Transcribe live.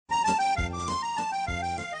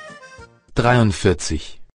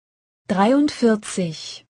43.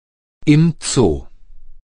 43. Im Zoo.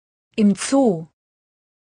 Im Zoo.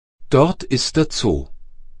 Dort ist der Zoo.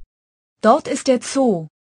 Dort ist der Zoo.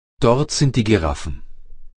 Dort sind die Giraffen.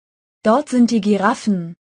 Dort sind die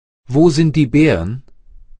Giraffen. Wo sind die Bären?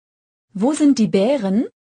 Wo sind die Bären?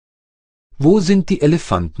 Wo sind die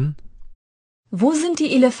Elefanten? Wo sind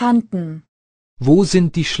die Elefanten? Wo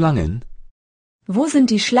sind die Schlangen? Wo sind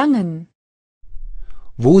die Schlangen?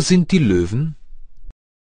 Wo sind die Löwen?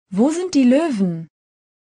 Wo sind die Löwen?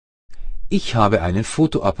 Ich habe einen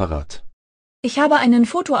Fotoapparat. Ich habe einen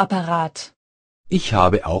Fotoapparat. Ich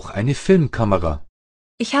habe auch eine Filmkamera.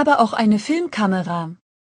 Ich habe auch eine Filmkamera.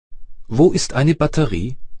 Wo ist eine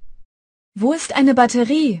Batterie? Wo ist eine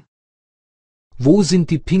Batterie? Wo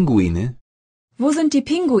sind die Pinguine? Wo sind die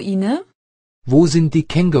Pinguine? Wo sind die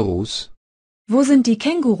Kängurus? Wo sind die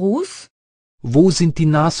Kängurus? Wo sind die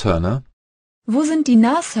Nashörner? Wo sind die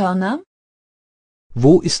Nashörner?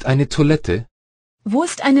 Wo ist eine Toilette? Wo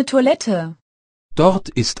ist eine Toilette? Dort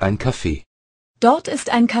ist ein Café. Dort ist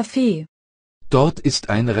ein Café. Dort ist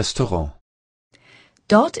ein Restaurant.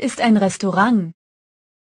 Dort ist ein Restaurant.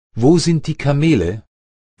 Wo sind die Kamele?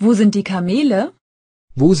 Wo sind die Kamele?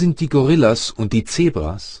 Wo sind die Gorillas und die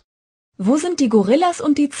Zebras? Wo sind die Gorillas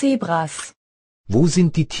und die Zebras? Wo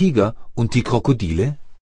sind die Tiger und die Krokodile?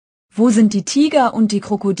 Wo sind die Tiger und die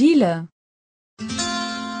Krokodile?